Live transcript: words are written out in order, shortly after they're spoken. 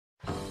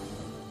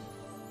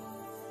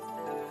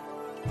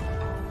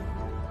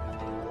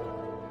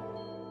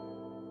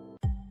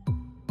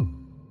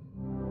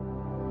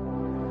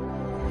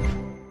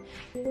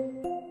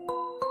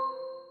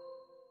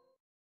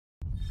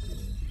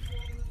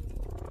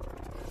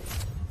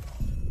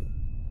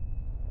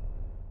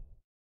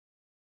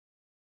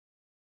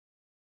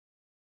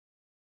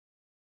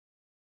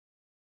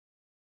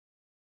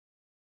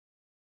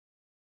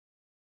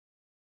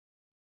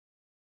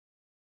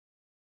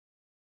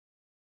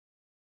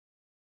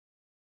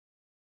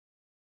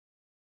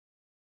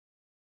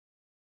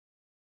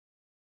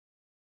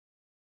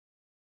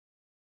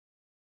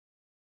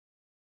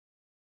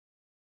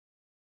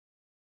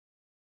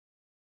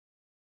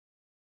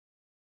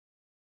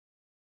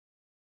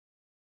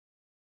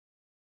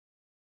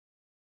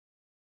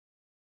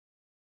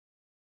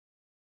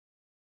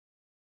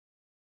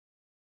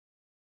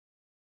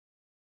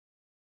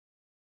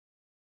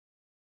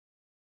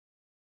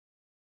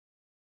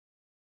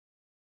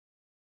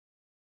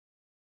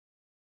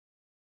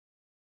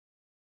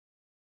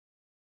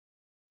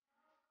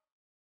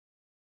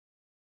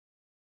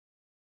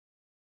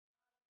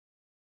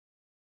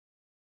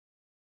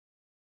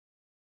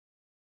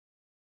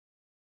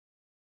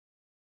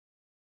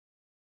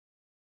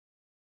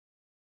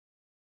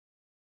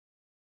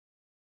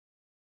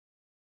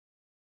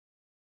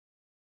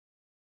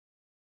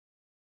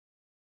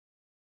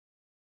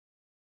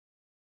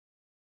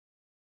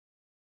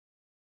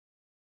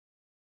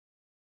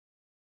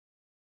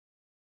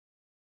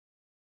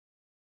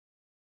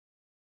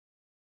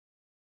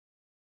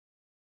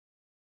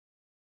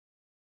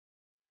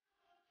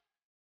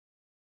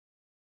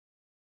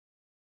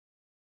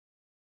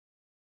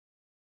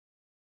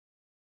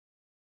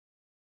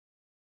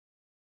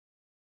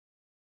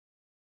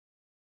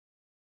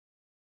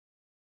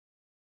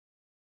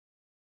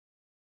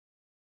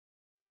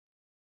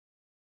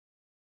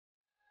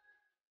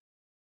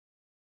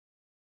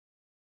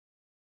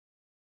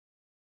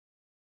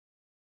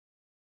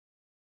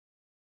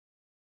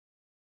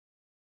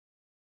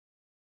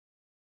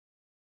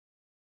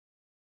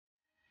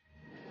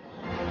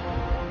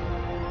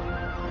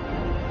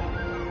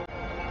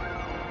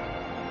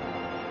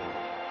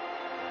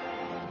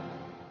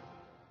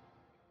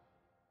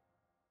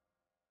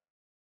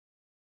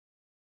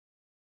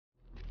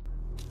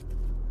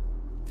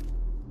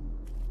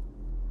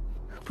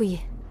不义，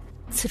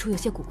此处有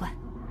些古怪，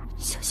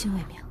小心为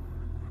明。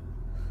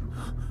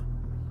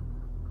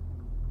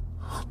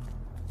放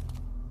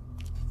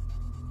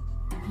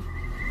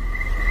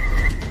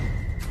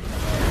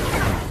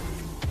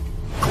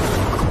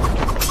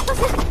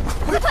心，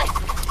快退！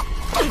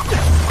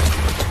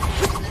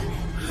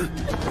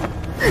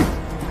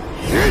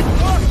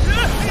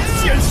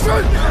现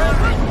身！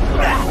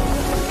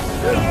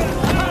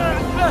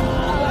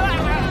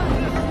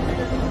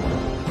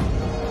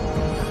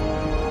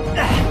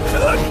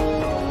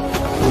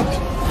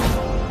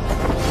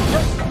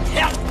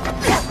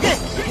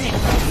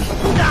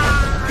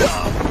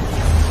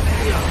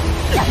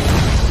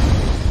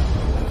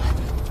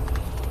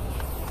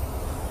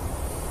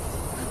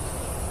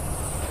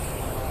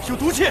 有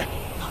毒气！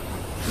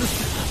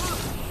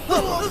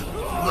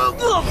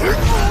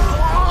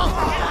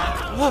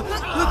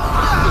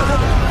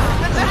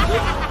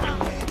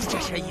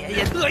这是爷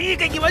爷特意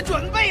给你们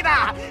准备的，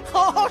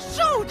好好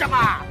受着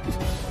吧。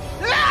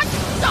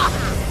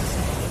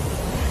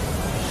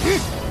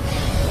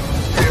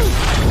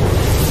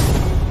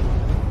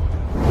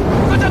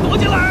大家躲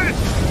进来！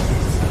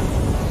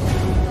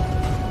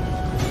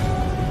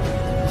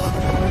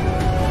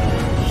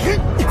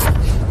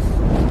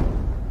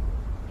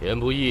言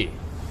不易，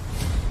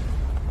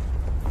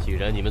既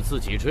然你们自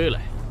己追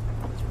来，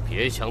就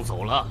别想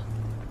走了。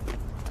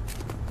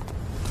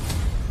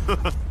呵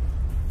呵，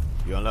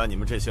原来你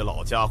们这些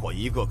老家伙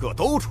一个个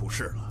都出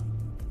事了，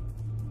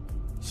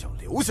想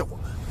留下我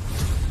们，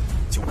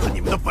就看你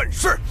们的本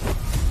事！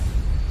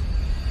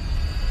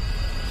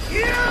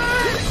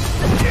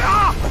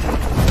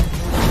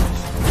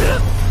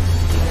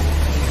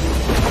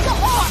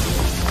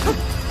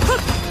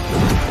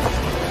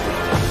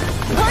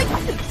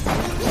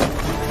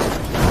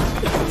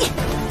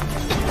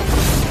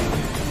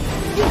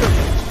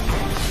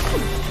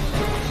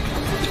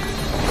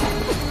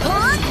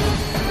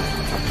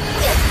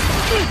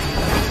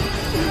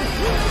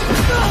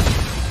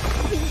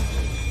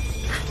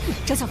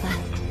张小凡，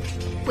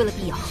为了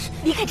碧瑶，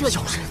离开这里。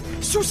小人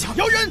休想！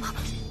妖人，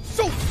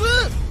受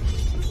死！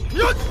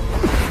人，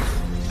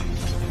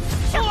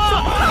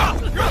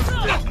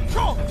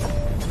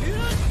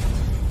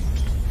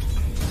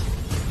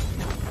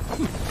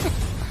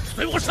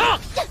随我上！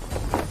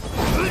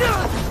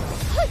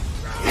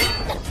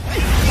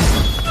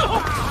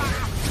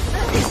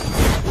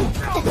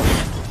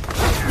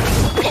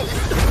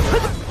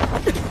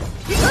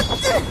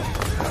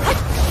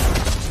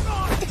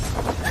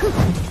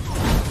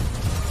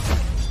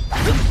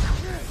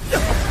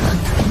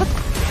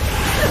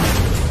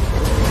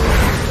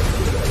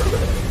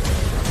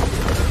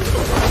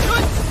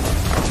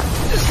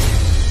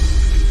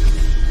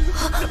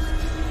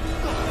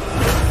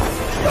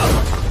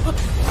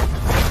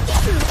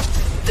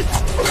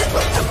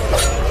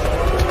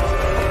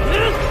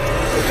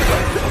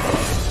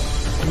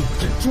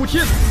诸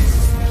天，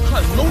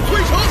探楼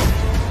推城。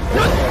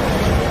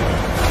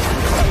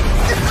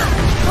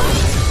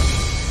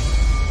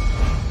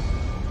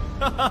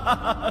哈哈哈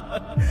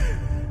哈！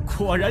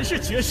果然是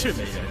绝世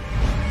美人。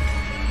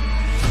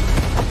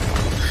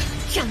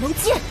斩龙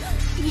剑，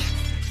你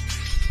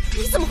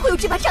怎么会有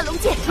这把斩龙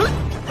剑？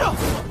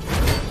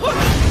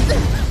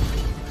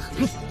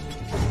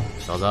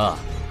小子，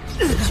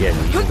剑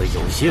你用的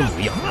有些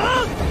模样。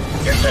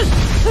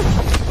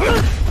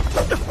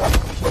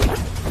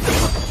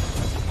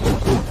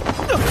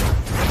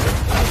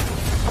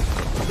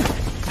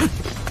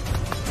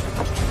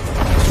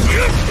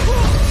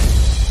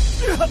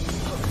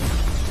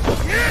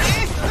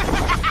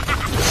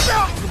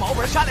毛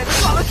本杀来的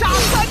撞了杀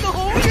3个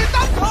红日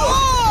当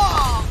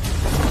头！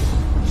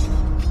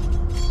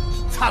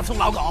苍松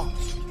老狗，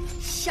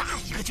下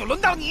一个就轮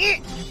到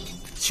你。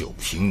就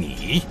凭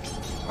你？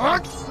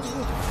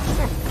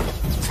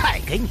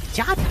再给你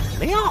加点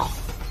料。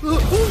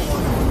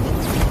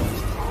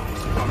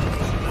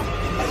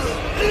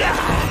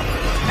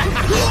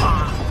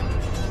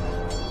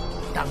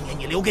当年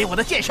你留给我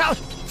的剑伤，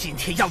今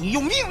天要你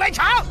用命来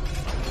偿！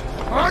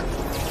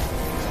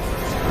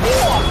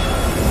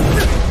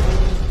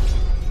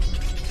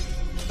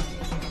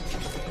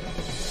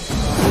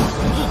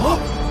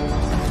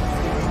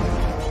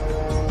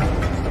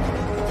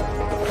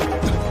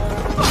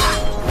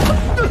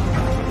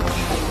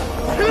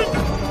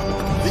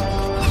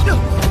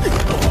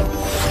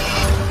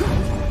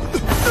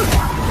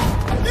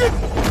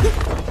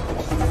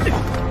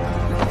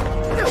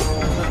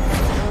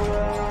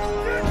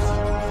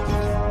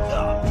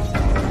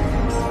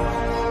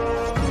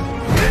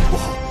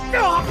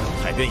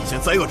以前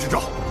灾厄之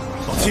兆，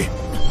老七，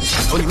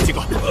找你们几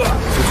个，就去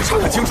查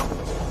看清楚。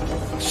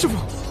师傅，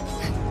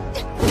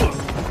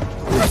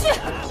快去！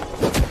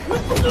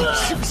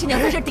师傅师娘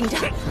在这儿顶着。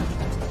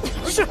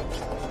是。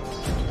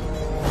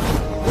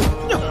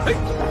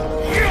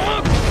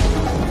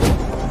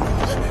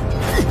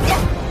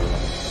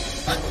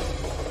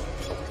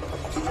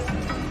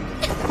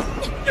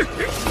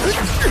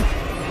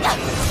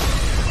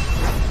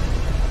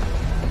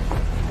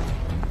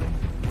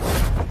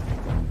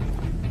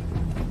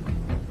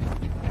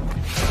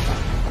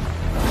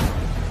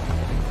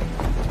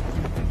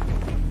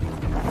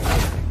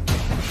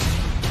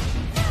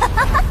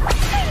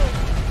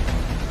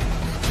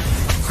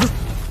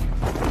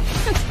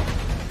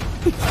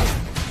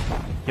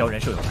妖人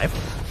设有埋伏，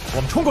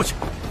我们冲过去。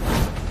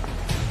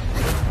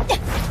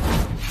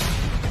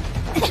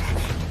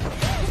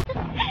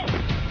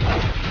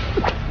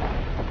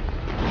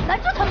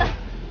拦住他们！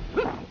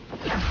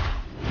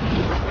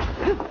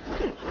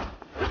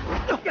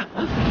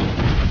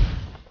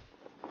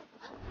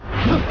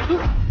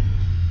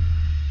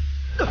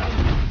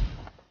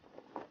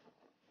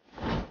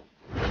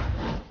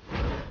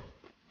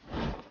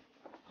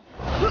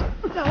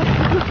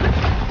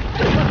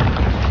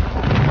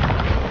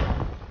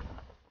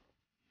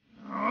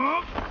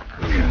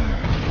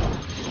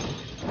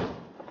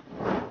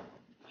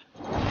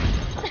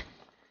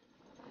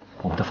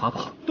我们的法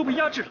宝都被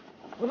压制了，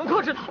我能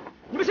克制他。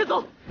你们先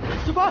走。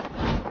司官。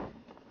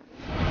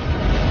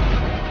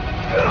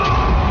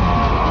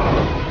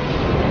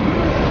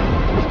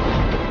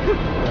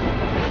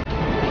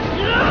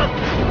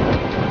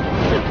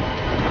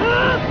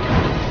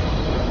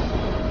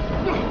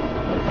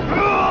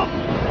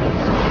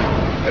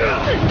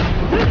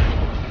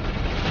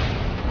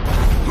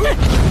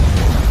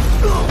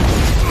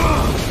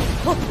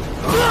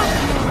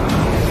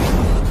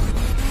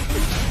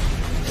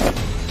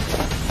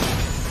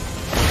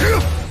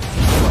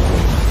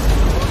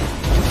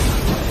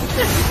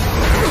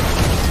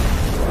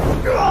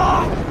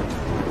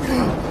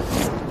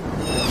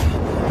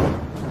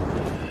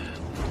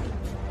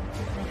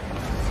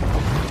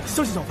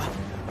相信小凡，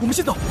我们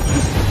先走。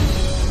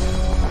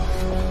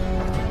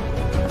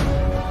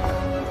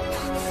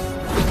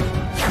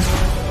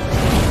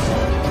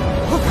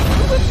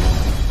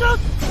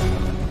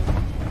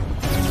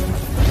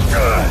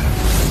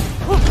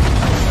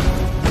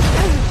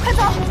快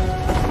走！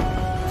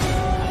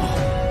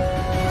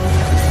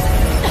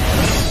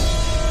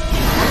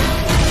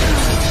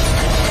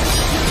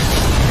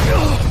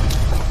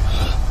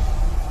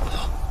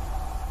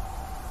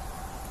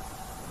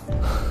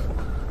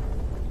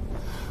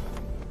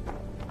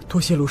多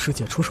谢陆师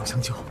姐出手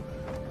相救。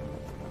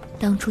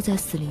当初在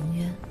死灵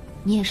渊，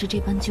你也是这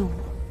般救我，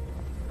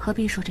何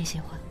必说这些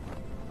话？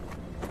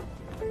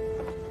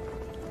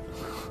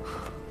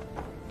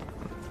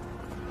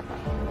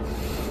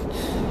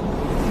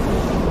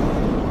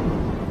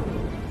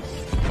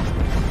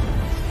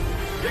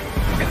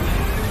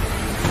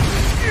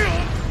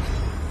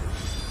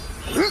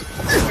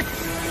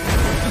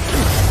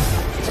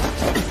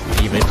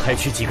你以为派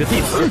去几个弟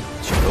子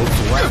就能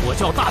阻碍我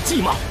教大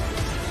计吗？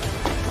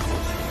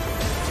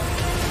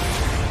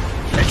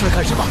来这儿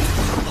干什么？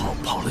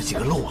跑了几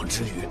个漏网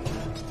之鱼。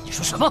你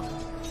说什么？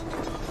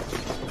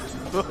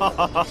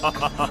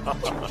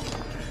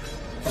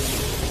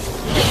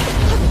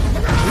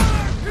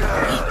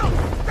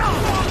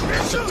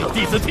圣教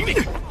弟子听令，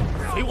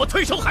随我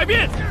退守海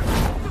边。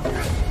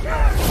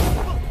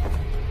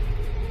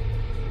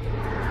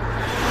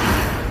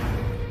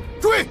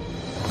追！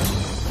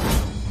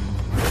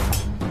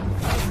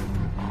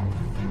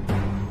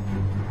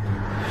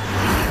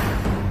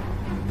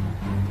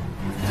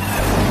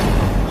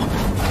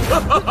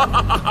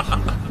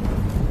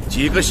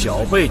几个小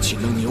辈岂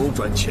能扭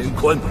转乾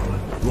坤？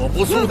若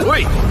不速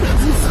退，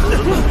死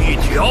路一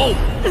条。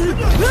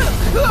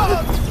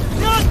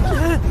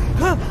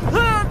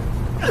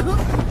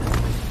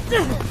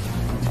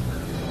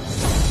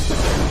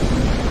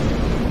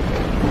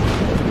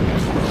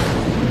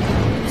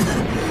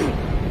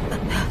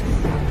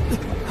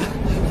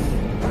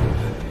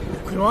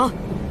鬼王，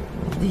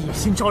你的野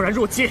心昭然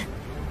若揭，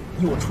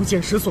你我初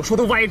见时所说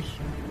的歪理，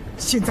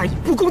现在已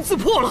不攻自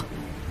破了。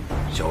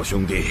小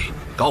兄弟，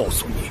告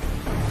诉你，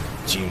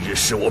今日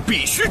是我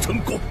必须成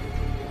功。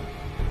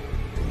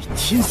以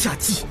天下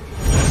计，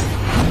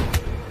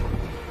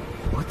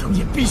我等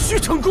也必须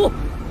成功。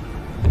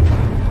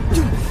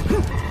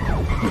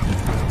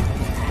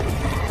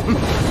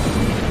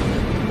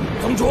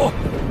宗主，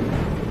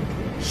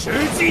时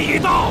机已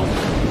到。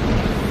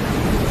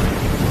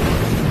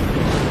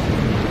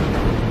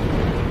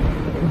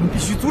我们必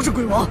须阻止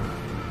鬼王。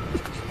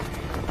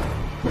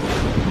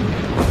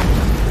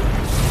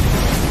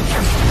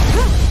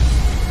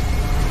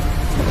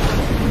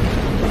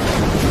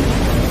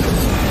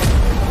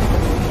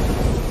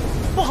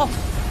不好，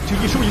这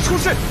异兽已出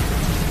世。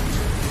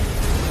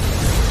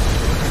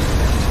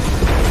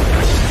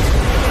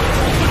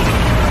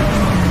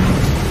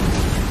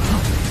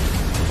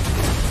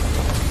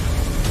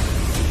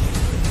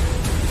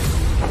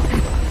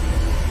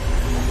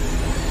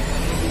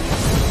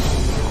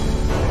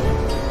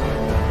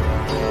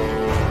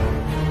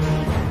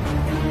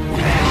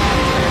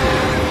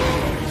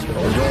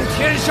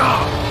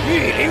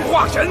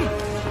化神，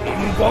灵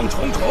光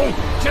重重，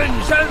震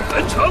山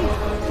焚城，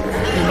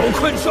不容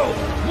困兽，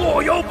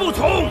莫有不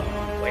从。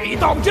唯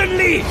道真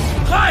理，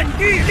撼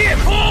地裂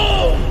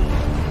空。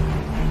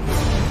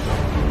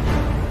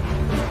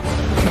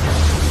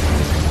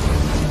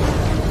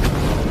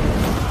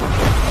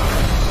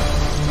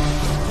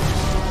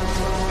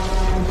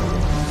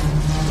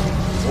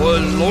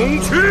混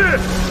龙区。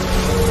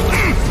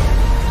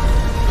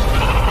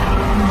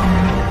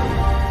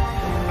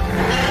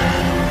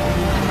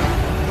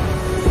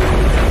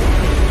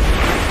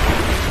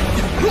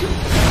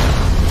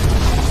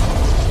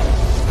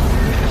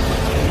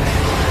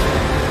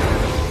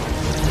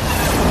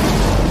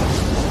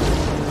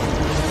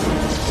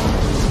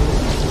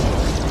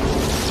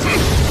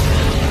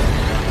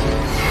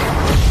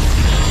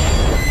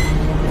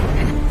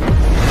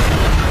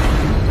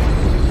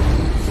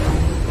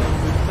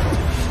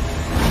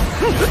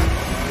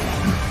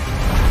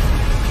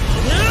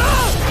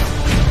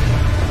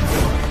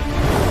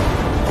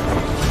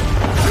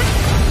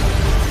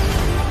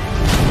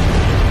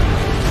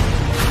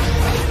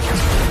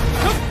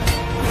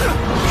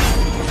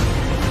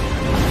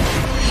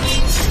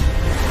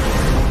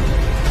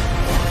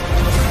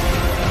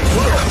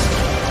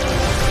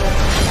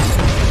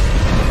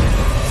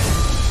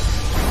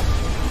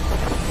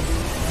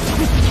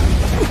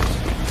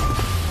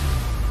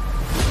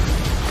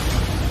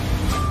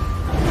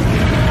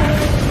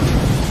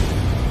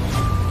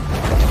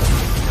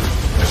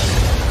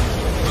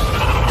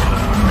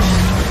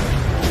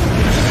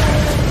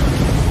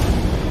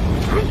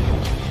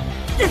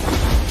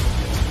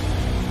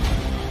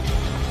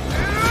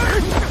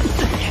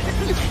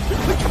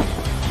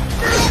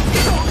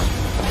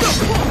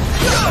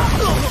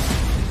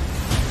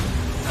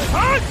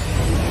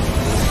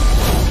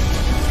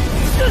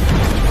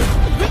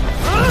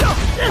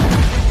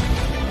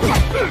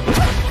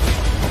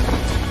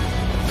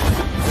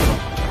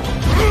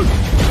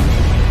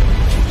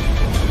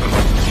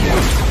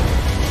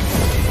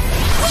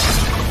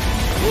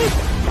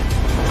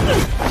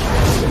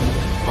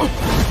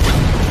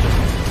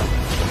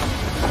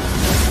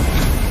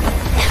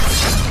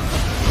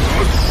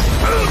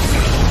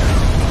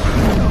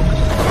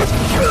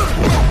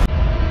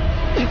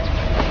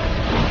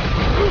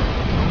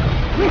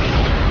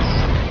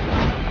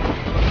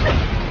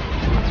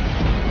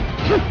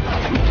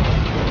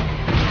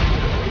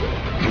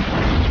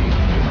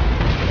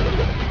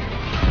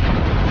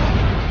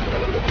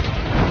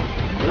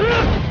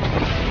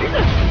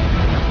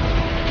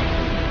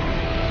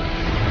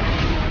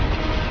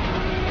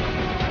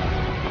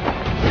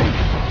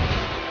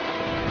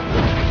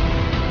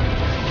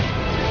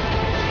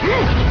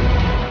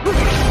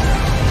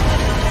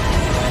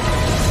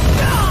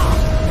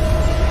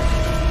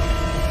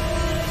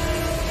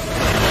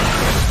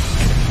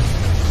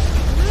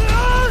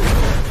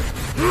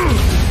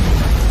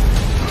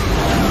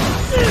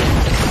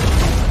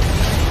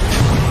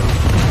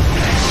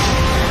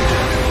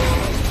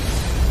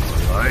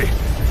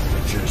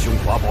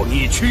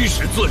你驱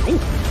使自如，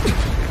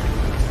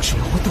只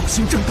要我斗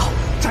心正道，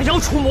斩妖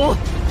除魔，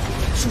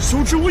是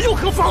凶之物又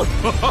何妨？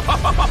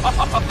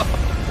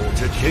不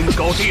知天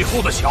高地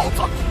厚的小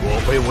子，若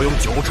非我用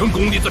90%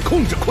功力在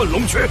控制困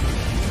龙诀，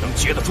能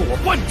接得住我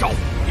半招，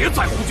别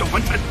再胡搅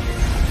蛮缠。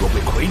若被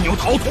魁牛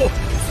逃脱，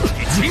自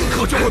己顷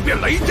刻就会变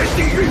雷震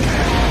地狱。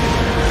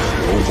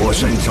如果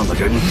身上的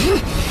人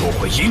都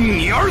会因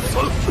你而死，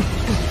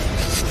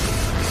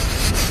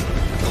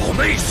到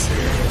那时。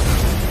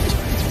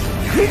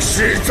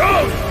是正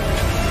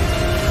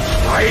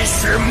还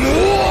是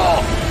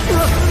魔？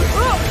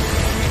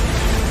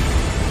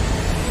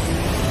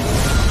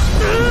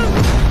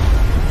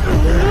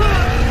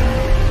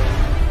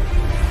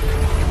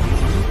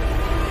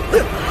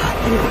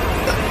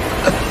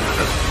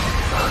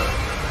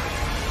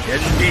天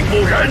地不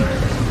仁，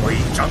会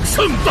长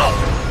圣道。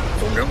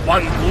纵然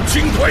万古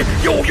倾颓，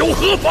又有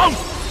何妨？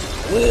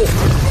我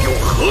有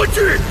何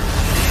惧？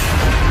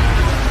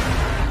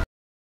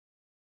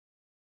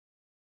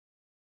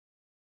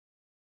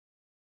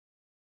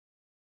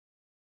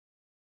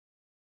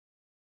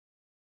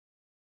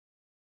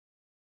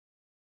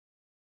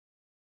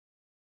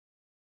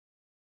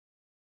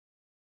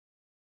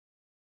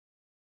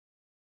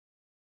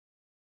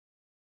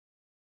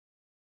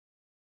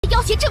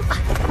要学正法。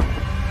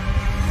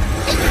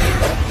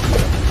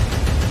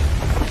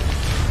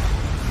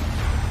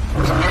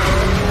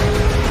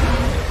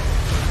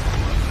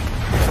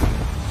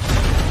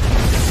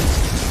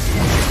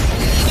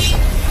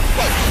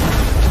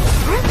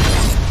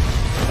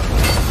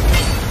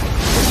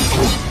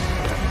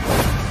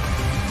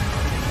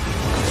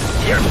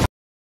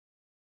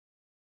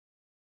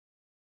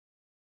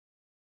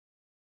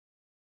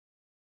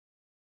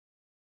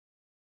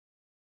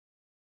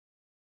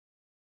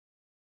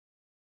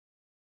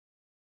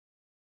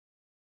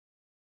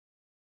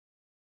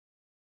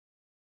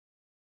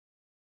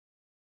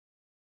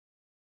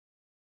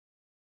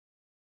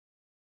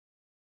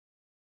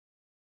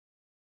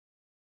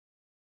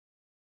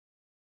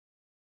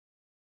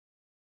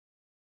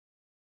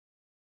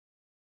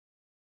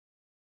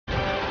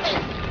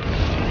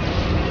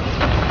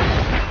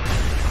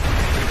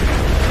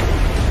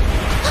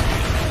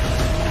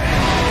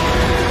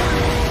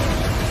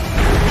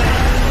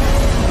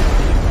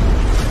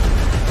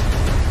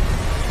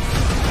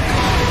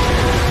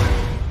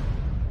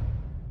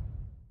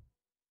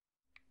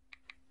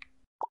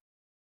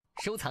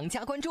收藏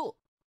加关注，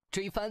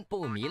追番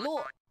不迷路。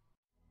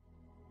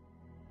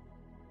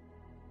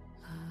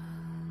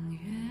冷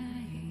月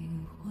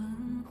映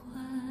昏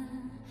昏，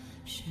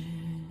十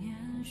年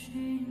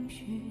寻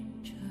寻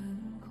成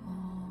空。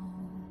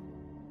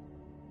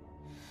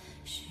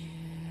血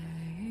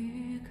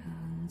雨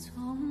更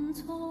匆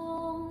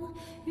匆，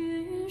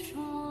云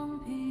霜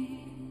鬓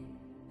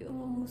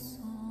又送。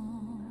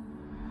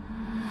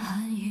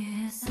寒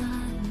夜三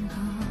更，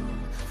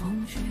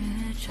风雪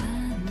沉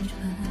沉。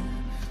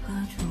何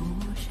处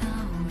桥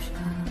上，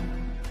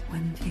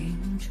闻听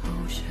愁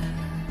声，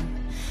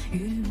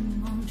云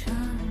梦成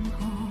空，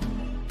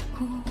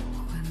孤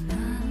魂难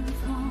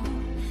逢，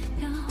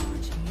摇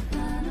尽寒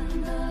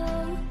灯，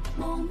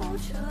梦不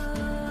成。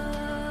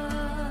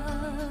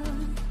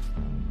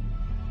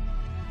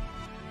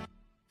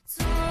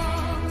纵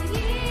一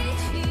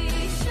起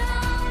少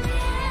年，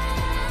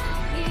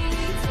一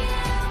天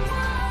万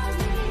里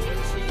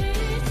之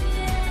间。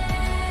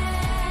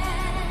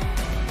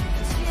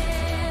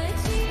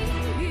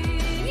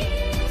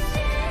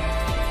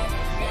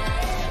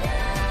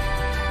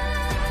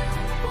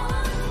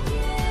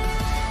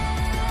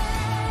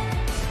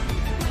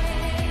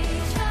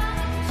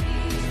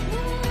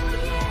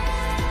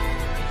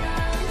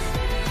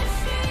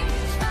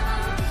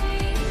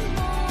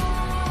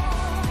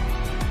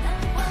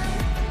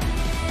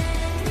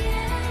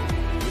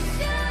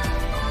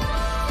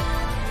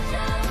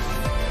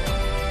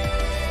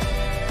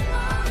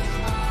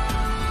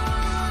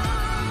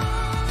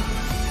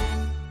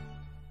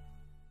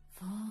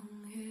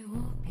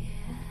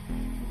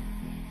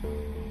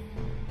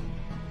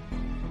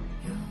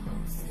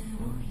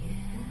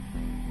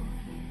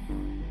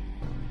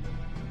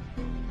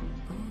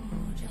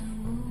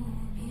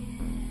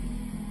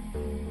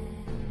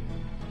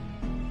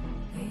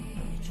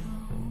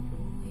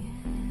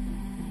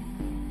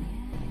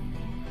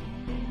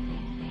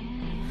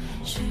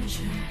世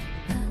事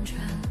难全，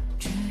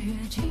却越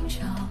今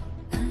宵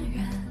难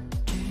圆。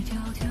只条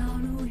条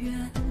路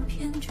远，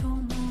偏旧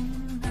梦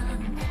难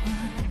还。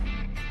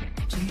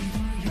几多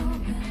有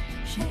缘，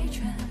谁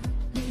劝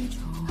离愁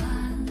暗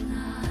暗？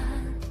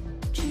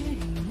只因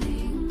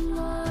凌乱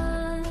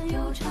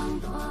又长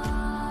短。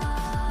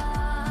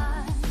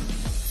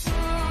纵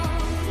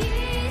一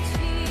起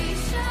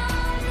少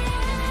年，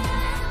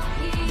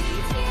一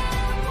天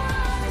万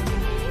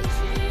里。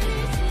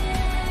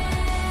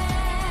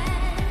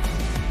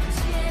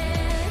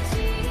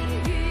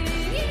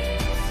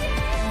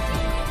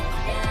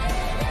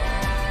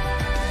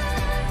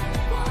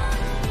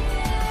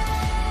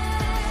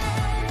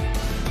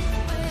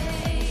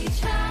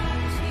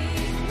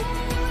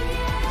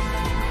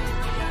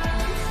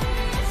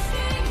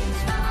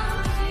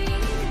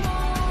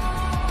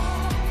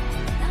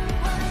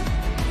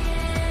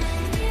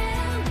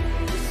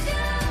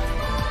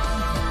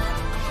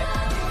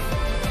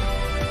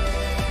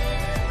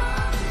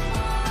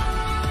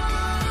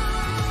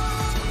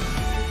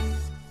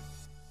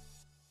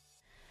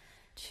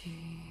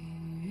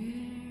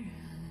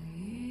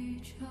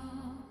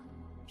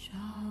少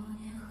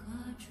年和